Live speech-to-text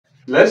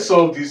Let's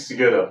solve this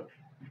together.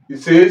 It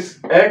says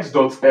x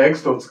dot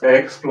x dot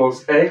x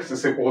plus x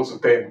is equal to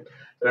 10.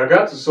 And I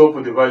got to solve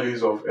for the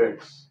values of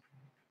x.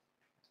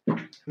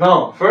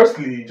 Now,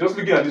 firstly, just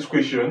looking at this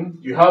question,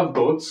 you have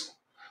dots.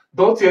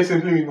 Dot here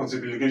simply means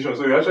multiplication.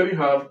 So you actually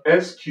have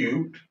x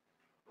cubed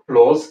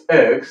plus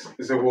x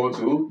is equal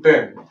to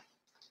 10.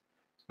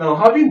 Now,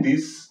 having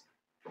this,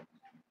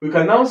 we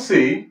can now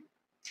say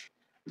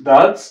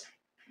that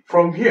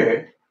from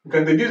here, we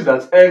can deduce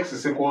that x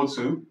is equal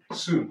to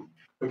 2.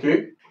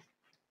 Okay?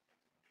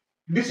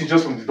 This is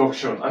just from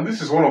deduction, and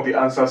this is one of the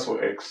answers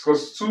for x,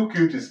 because 2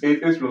 cubed is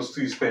 8, 8 plus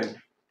 2 is 10.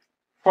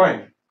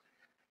 Fine.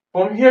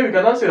 From here, we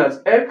can now say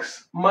that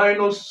x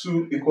minus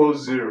 2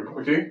 equals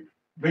 0. Okay?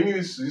 Bringing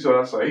this to this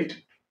other side,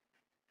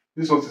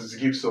 this is what it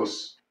gives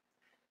us.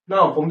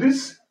 Now, from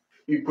this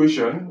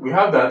equation, we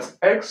have that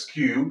x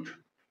cubed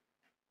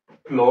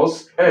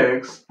plus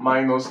x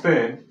minus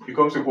 10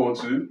 becomes equal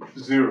to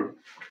 0.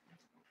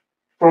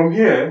 From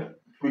here,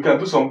 we can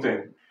do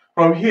something.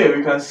 From here,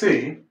 we can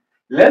say,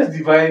 let's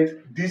divide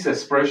this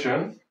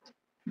expression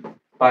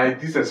by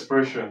this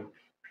expression.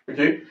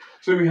 Okay?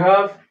 So we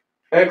have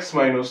x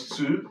minus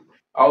 2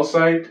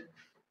 outside,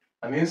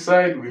 and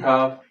inside we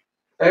have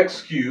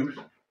x cubed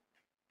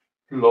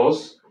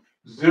plus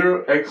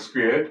 0x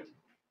squared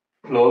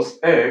plus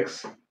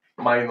x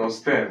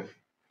minus 10.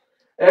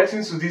 X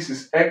into this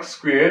is x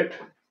squared.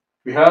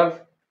 We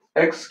have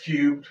x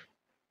cubed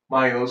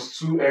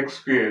minus 2x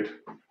squared.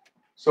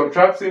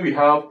 Subtracting, we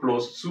have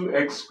plus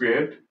 2x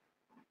squared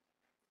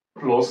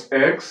plus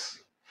x.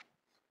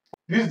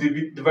 This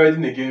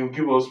dividing again will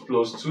give us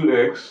plus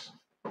 2x.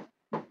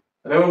 And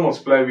then when we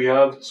multiply, we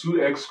have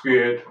 2x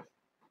squared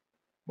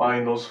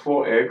minus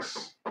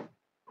 4x.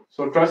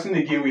 Subtracting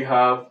again, we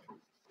have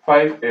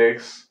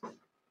 5x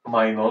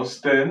minus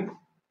 10.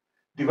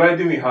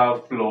 Dividing, we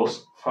have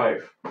plus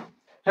 5.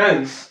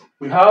 Hence,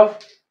 we have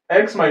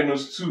x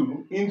minus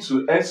 2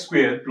 into x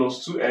squared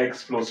plus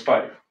 2x plus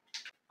 5.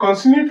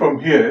 Continuing from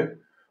here,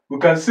 we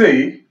can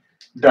say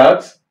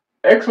that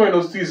x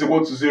minus 2 is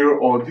equal to 0,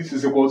 or this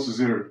is equal to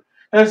 0.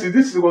 Hence, if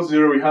this is equal to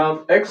 0, we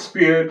have x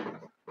squared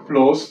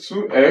plus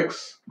 2x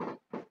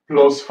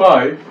plus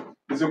 5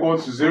 is equal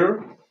to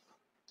 0.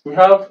 We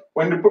have,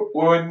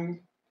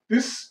 when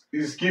this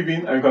is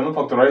given and you cannot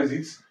factorize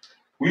it,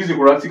 we use the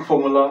quadratic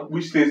formula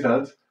which states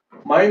that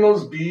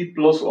minus b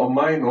plus or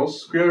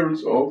minus square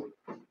root of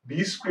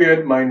b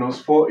squared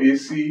minus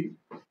 4ac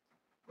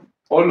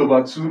all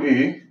over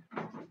 2a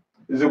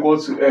is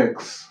equal to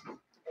x.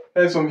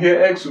 Hence from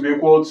here, x will be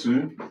equal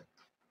to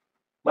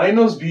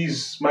minus b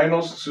is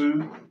minus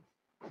 2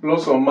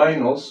 plus or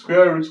minus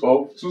square root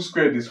of 2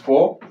 squared is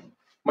 4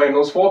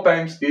 minus 4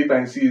 times a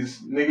times c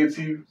is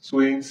negative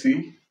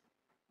 20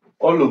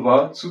 all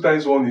over 2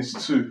 times 1 is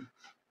 2.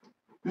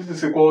 This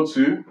is equal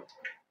to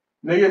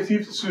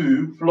negative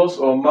 2 plus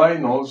or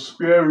minus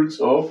square root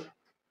of,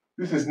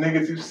 this is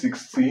negative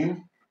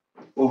 16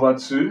 over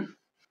 2.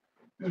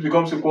 This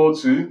becomes equal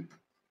to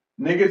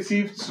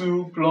negative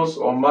 2 plus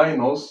or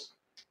minus,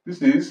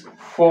 this is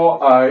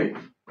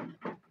 4i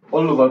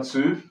all over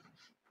 2.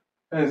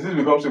 Hence this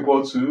becomes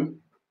equal to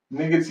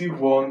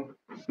negative 1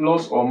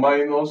 plus or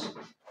minus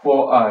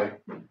 4i,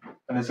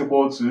 and it's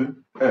equal to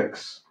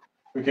x.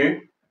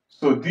 Okay,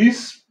 so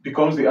this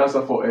becomes the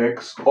answer for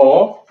x,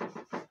 or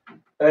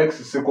x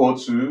is equal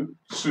to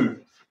 2.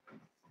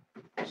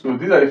 So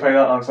these are the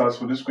final answers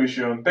for this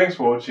question. Thanks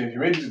for watching. If you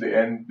made it to the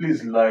end,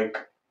 please like,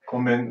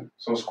 comment,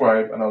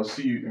 subscribe, and I'll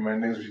see you in my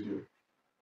next video.